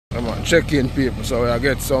Come on, check in people, so I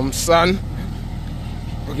get some sun.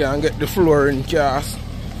 We can get the floor in cast.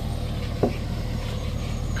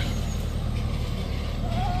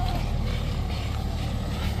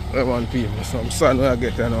 Come on people, some sun we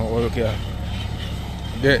get now where we can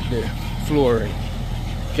get the flooring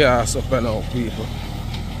cast up and out people.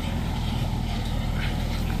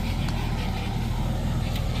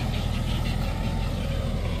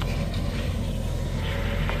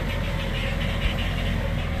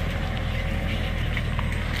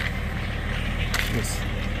 Yes.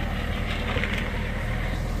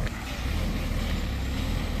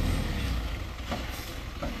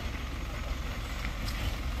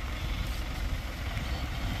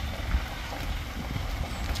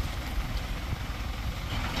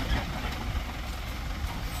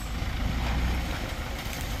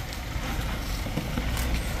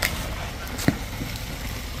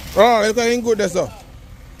 Oh, it's looking good this stuff.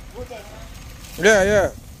 Yeah,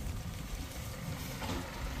 yeah.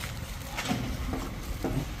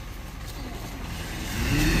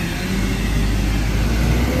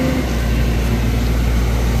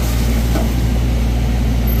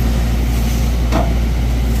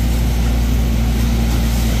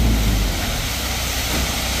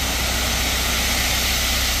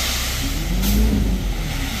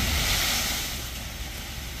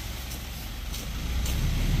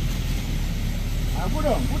 Put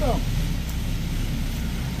on.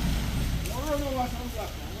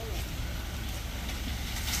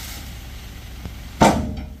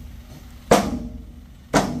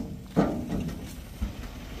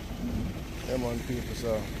 Them on people,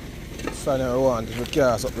 so standing around to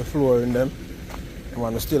cast up the floor in them.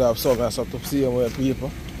 We still have some that's up to see them with people.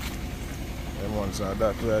 Them ones are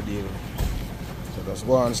that we are dealing with. So just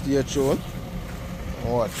go and stay tuned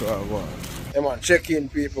and watch what I go on. Yeah man, check in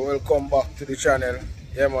people, welcome back to the channel.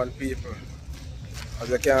 Yeah man people. As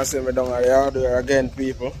you can see me down at the hardware again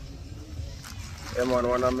people. Yeah man,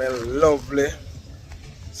 one of my lovely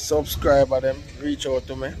subscriber them reach out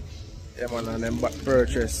to me. Yeah man, and them back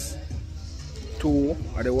purchase 2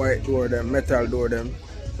 of the white door them, metal door them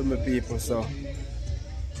to me people, so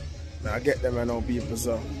I get them and now people,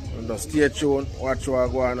 so just stay tuned, watch what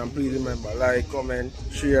I go on, and please remember like, comment,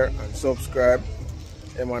 share and subscribe.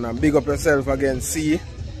 Yeah man, and big up yourself again, C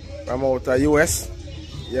from out of US.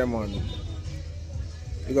 Yeah man,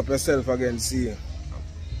 big up yourself again, C.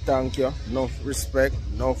 Thank you, enough respect,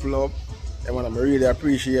 enough love. Yeah man, I really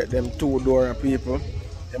appreciate them 2 door people.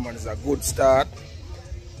 Yeah man, it's a good start.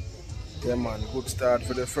 Yeah man, good start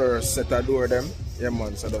for the first set of door them. Yeah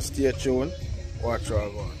man, so just stay tuned, watch what I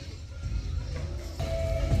go on.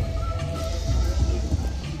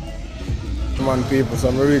 Yeah man people, so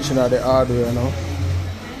I'm reaching at the hardware now.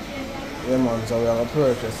 Yeah man, so we have a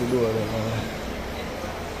purchase to do with them.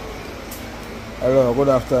 Hello, good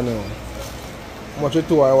afternoon. How much you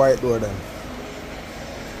 2 are white door then?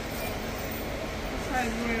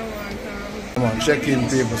 Come on, check in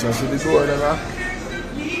people, so see the door them.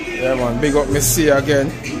 Yeah man, big up me see again.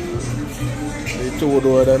 The 2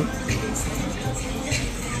 door them.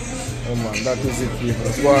 Yeah man, that is it people.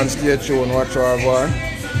 Let's go and stay tuned, watch what I go on.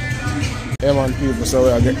 Yeah man people, so we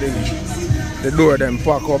are getting the door them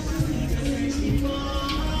pack up.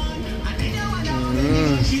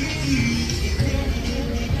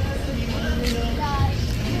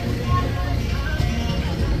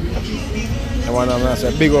 Man, I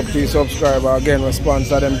say big up to the subscriber again, we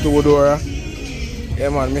sponsor them 2 door. Yeah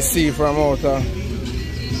man, me see from out of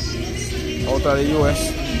the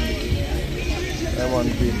US. Yeah man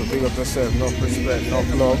people, big up yourself, enough respect,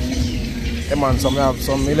 enough love. Yeah man, so I have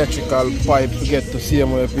some electrical pipe to get to see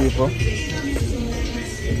them with people.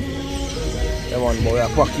 Yeah man, but we are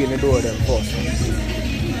packing the door them first.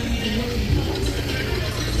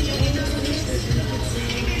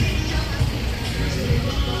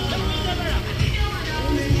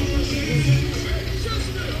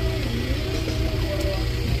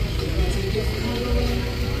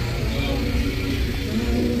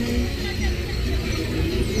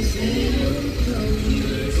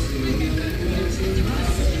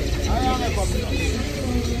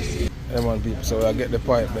 Yeah man people, so I get the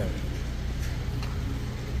pipe then.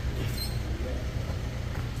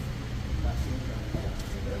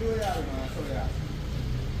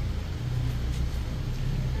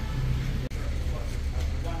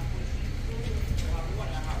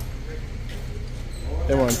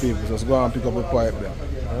 Yeah man people, just go and pick up the pipe then.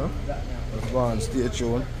 Just go and stay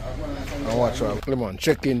tuned and watch what. Come on,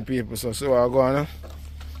 check in people, so see what I go on.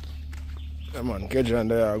 Yeah man, Kedron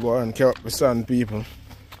there, go and carry up the sand people.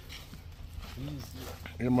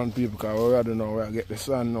 Yeah man people, because we already know where I get the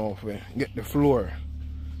sand now for get the floor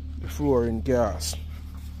in cast.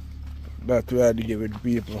 That's where I did it with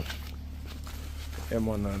people. Yeah,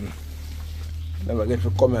 man, and never get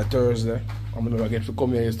to come here Thursday. I never get to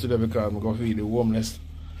come here yesterday because I'm going to feed the homeless.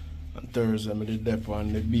 On Thursday, I did that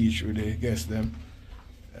on the beach with the guests them.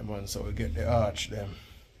 Yeah, man, so we get the arch them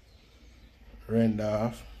rend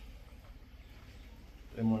off.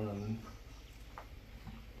 Yeah, man,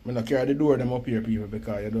 I'm not carry the door them up here, people,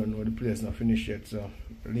 because you don't know the place not finished yet. So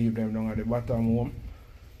leave them down at the bottom home.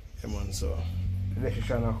 Yeah, man, so the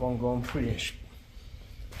electrician will come finish.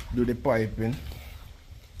 Do the piping.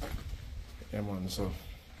 Yeah, man, so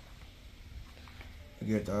we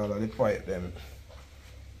get all of the pipe them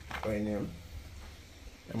going in.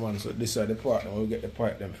 Yeah, man, so this is the part now we get the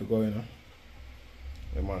pipe them for going on.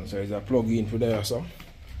 Yeah, man, so there's a plug in for there, so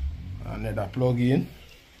another plug in.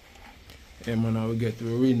 Yeah, man, now we get the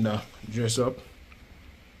window dress up.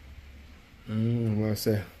 I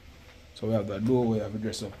say, so we have the doorway have to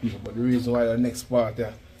dress up people, but the reason why the next part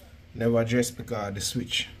never dress because of the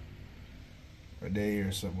switch. But there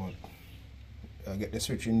here, so but I'll get the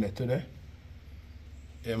switch in there today.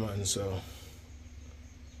 Yeah, man, so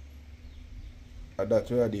that's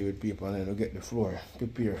what I deal with people, and then we get the floor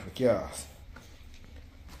prepared for cars.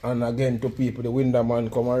 And again to people, the window man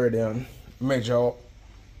come already and measure up.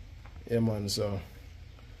 Yeah, man, so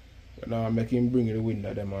now I'm making bring the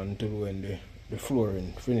window them until when the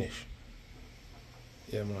flooring finish.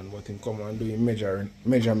 Yeah, man, but him come and doing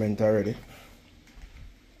measurement already.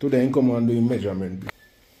 Today he come and doing measurement,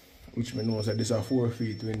 which me know that this is 4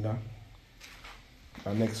 feet window.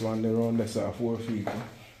 The next one they run this are 4 feet.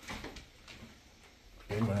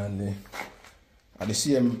 Yeah, man, and the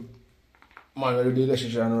same man will do the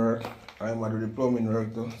electrician work. I'm do the plumbing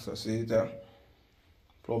work too. So see it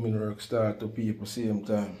plumbing work start to people same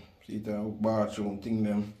time. See it bathroom thing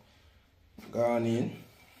them gone in.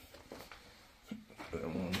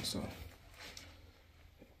 So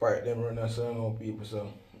pipe them run as now people,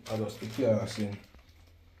 so I just the cars in.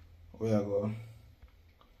 We are going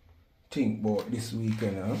think about this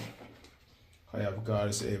weekend, huh? I have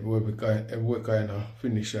cars every kind of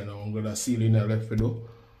finish and I'm gonna seal in left for do.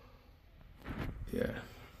 Yeah.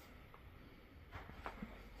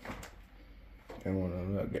 I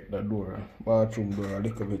wanna get the door, bathroom door a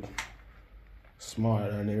little bit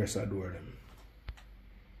smaller than the rest of the door them.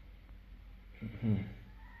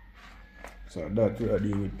 So that's what I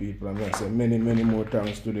deal with people. I'm gonna say many more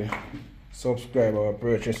thanks to the subscriber who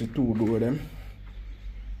purchased the 2 door them.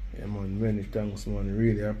 Yeah, man, many thanks, man.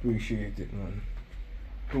 Really appreciate it, man.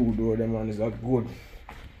 2 door them, man, is a good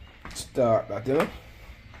start, that, you know.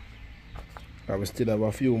 I will still have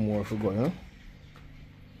a few more for go, you know.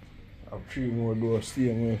 I have 3 more doors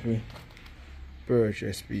same way for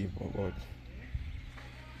purchase people, but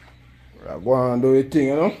I go and do the thing,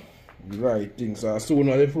 you know. The right thing. So as soon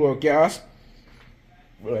as the floor cast,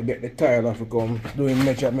 we'll get the tile off to come doing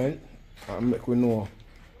measurement and make we know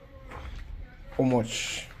how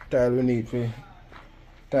much tile we need to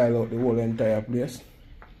tile out the whole entire place.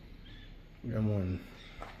 Yeah, man.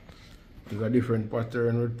 There's a different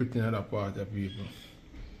pattern we're putting in other part of people.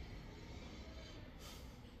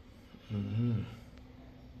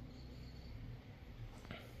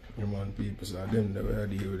 Yeah, man, people, so them that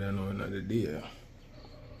we deal with them now in the day.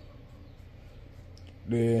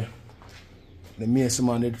 The mason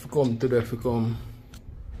man need to come today to come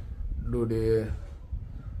do the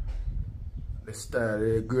style,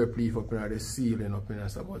 the grape leaf up in the ceiling up in and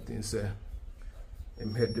stuff, but he say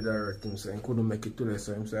him head did hurt him, so he couldn't make it today,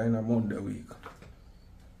 so he say in a Monday week.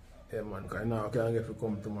 Yeah, man, because now I can't get to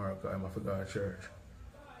come tomorrow because I'm forgot church.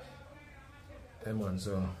 Yeah, man,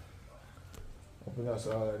 so hoping that's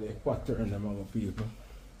all of the pattern them other people.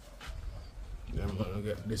 Yeah, man, I'll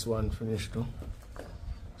get this one finished too.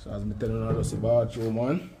 So as I tell you now, that's the bathroom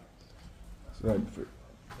one. So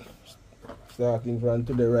starting from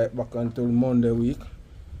today right back until Monday week.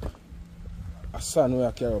 A sun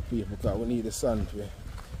we carry up people because we need the sun for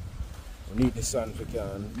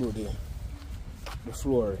can do the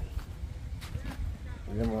flooring.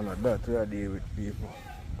 Yeah, man, that we are dealing with people.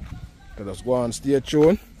 So just go and stay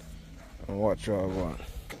tuned and watch how I go on.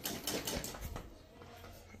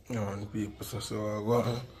 Yeah, people, so I go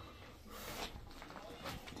on.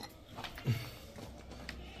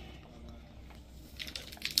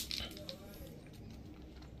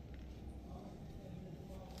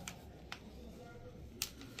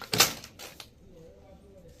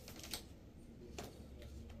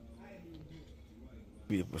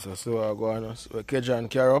 People, so I go on, so Kejan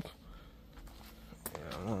carry up.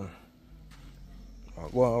 Yeah, man. I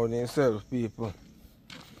go on with himself, people.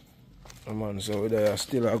 Yeah, man, so there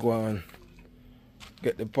still I go on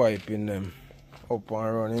get the pipe in them up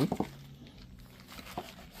and running.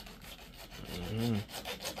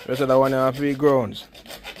 Rest of the one and 3 grounds.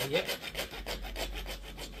 Yep.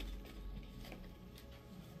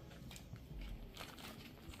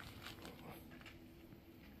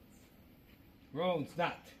 Grounds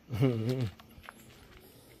that.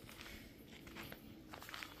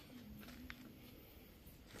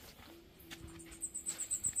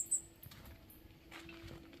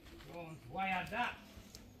 Wire that.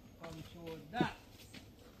 Control that.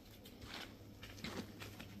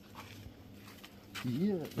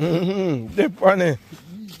 Yeah. Dip on it.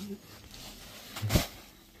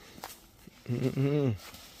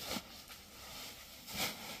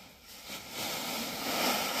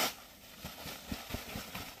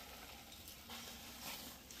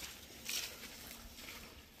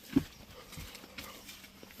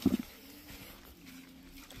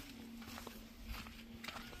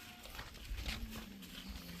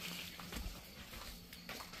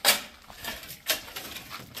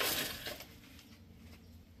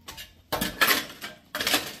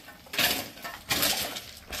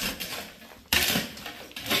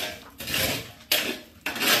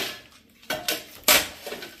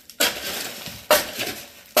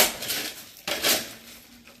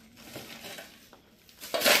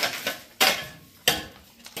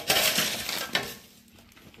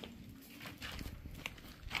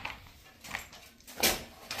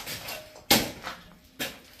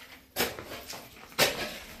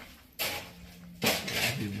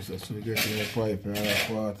 So we get in the pipe and that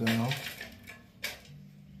water now.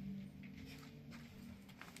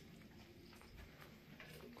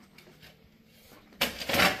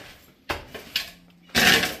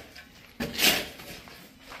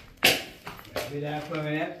 Video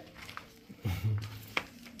plumbing it.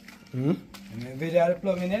 Hmm? Video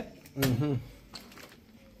plumbing it.